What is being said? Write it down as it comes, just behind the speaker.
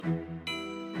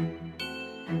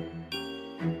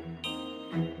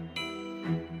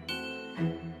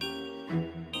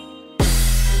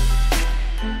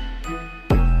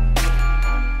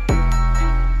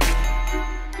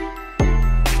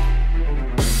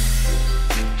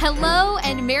Hello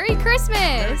and Merry Christmas!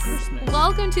 Merry Christmas!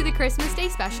 Welcome to the Christmas Day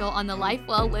special on the Life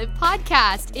Well Lived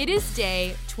podcast. It is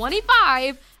day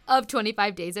 25 of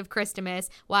 25 Days of Christmas.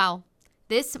 Wow.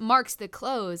 This marks the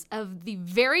close of the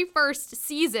very first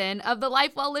season of the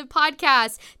Life Well Lived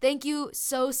podcast. Thank you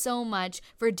so much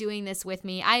for doing this with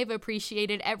me. I have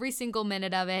appreciated every single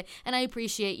minute of it, and I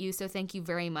appreciate you, so thank you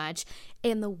very much.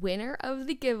 And the winner of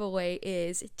the giveaway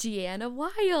is Gianna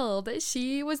Wild.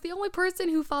 She was the only person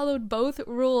who followed both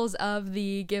rules of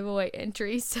the giveaway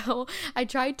entry. So I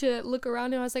tried to look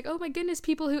around and I was like, oh my goodness,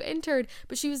 people who entered.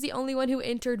 But she was the only one who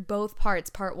entered both parts,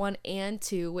 part 1 and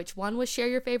 2, which 1 was share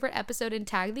your favorite episode and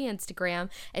tag the Instagram,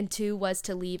 and 2 was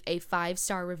to leave a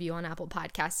 5-star review on Apple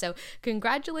Podcasts. So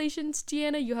congratulations,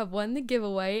 Gianna, you have won the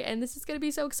giveaway, and this is going to be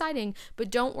so exciting.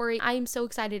 But don't worry, I am so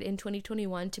excited in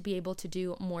 2021 to be able to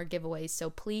do more giveaways.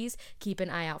 So please keep an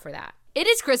eye out for that. It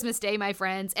is Christmas Day, my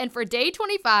friends, and for day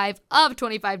 25 of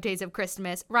 25 Days of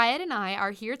Christmas, Riot and I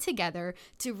are here together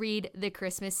to read the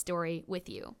Christmas story with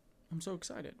you. I'm so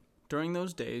excited. During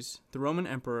those days, the Roman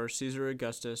Emperor Caesar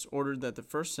Augustus ordered that the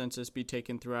first census be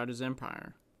taken throughout his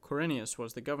empire. Quirinius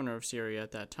was the governor of Syria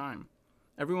at that time.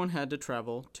 Everyone had to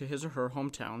travel to his or her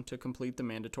hometown to complete the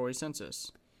mandatory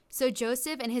census. So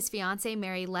Joseph and his fiancée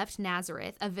Mary left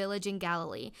Nazareth, a village in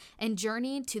Galilee, and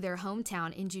journeyed to their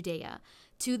hometown in Judea,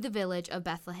 to the village of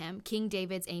Bethlehem, King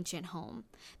David's ancient home.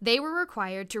 They were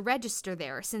required to register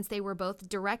there since they were both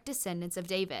direct descendants of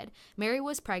David. Mary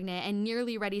was pregnant and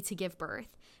nearly ready to give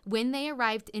birth. When they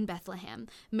arrived in Bethlehem,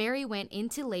 Mary went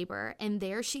into labor, and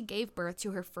there she gave birth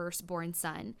to her firstborn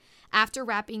son. After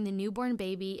wrapping the newborn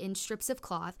baby in strips of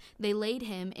cloth, they laid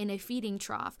him in a feeding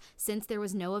trough, since there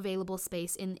was no available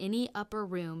space in any upper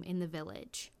room in the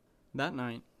village. That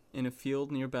night, in a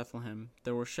field near Bethlehem,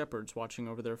 there were shepherds watching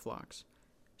over their flocks.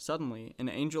 Suddenly, an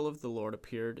angel of the Lord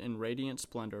appeared in radiant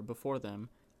splendor before them,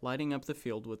 lighting up the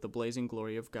field with the blazing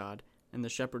glory of God, and the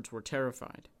shepherds were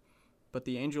terrified. But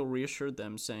the angel reassured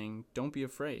them, saying, "Don't be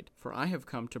afraid, for I have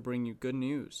come to bring you good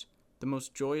news, the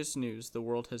most joyous news the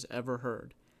world has ever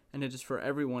heard, and it is for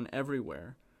everyone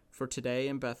everywhere. For today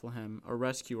in Bethlehem a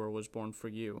rescuer was born for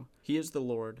you. He is the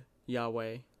Lord,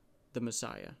 Yahweh, the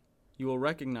Messiah. You will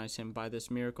recognize him by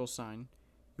this miracle sign.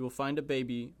 You will find a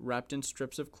baby wrapped in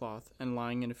strips of cloth and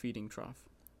lying in a feeding trough."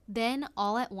 Then,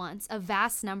 all at once, a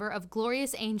vast number of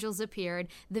glorious angels appeared,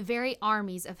 the very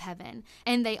armies of heaven.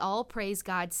 And they all praised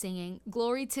God, singing,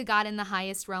 "Glory to God in the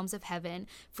highest realms of heaven,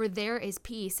 for there is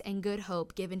peace and good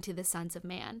hope given to the sons of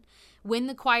man." When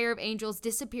the choir of angels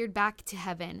disappeared back to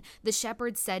heaven, the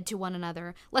shepherds said to one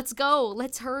another, "Let's go,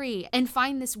 let's hurry, and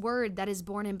find this word that is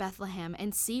born in Bethlehem,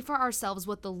 and see for ourselves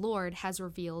what the Lord has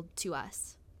revealed to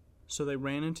us." So they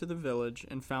ran into the village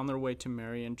and found their way to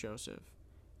Mary and Joseph.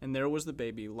 And there was the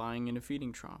baby lying in a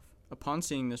feeding trough. Upon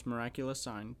seeing this miraculous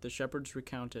sign, the shepherds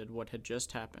recounted what had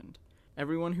just happened.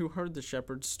 Everyone who heard the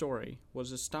shepherds' story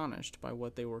was astonished by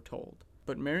what they were told.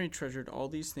 But Mary treasured all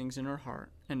these things in her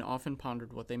heart and often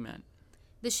pondered what they meant.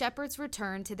 The shepherds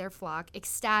returned to their flock,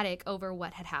 ecstatic over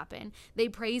what had happened. They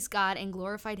praised God and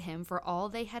glorified him for all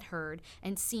they had heard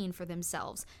and seen for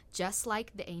themselves, just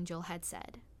like the angel had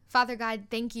said. Father God,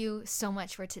 thank you so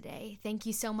much for today. Thank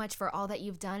you so much for all that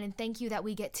you've done, and thank you that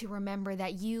we get to remember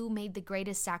that you made the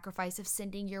greatest sacrifice of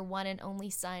sending your one and only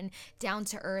son down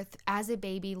to earth as a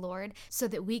baby, Lord, so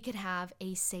that we could have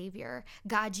a savior.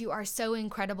 God, you are so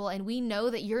incredible, and we know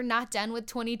that you're not done with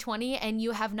 2020 and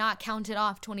you have not counted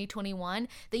off 2021,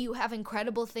 that you have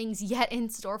incredible things yet in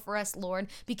store for us, Lord,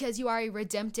 because you are a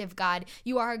redemptive God.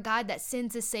 You are a God that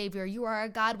sends a savior. You are a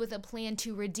God with a plan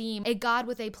to redeem, a God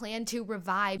with a plan to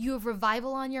revive. You have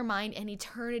revival on your mind and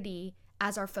eternity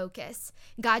as our focus.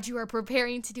 God, you are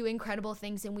preparing to do incredible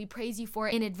things, and we praise you for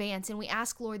it in advance. And we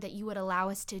ask, Lord, that you would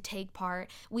allow us to take part.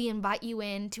 We invite you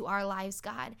into our lives,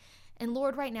 God. And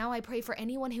Lord, right now, I pray for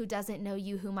anyone who doesn't know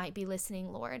you who might be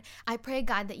listening, Lord. I pray,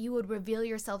 God, that you would reveal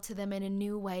yourself to them in a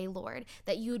new way, Lord,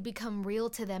 that you would become real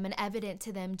to them and evident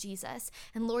to them, Jesus.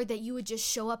 And Lord, that you would just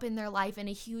show up in their life in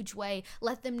a huge way.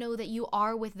 Let them know that you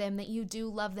are with them, that you do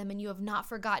love them, and you have not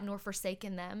forgotten or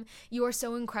forsaken them. You are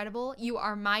so incredible. You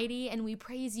are mighty, and we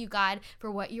praise you, God, for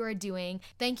what you are doing.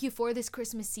 Thank you for this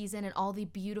Christmas season and all the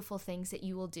beautiful things that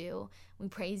you will do. We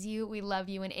praise you, we love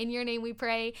you, and in your name we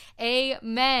pray,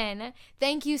 amen.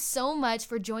 Thank you so much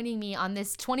for joining me on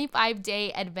this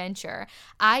 25-day adventure.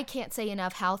 I can't say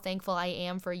enough how thankful I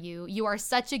am for you. You are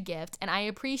such a gift, and I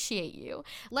appreciate you.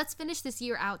 Let's finish this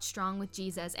year out strong with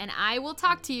Jesus, and I will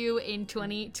talk to you in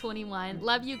 2021.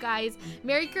 Love you guys.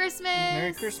 Merry Christmas.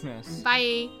 Merry Christmas.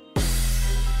 Bye.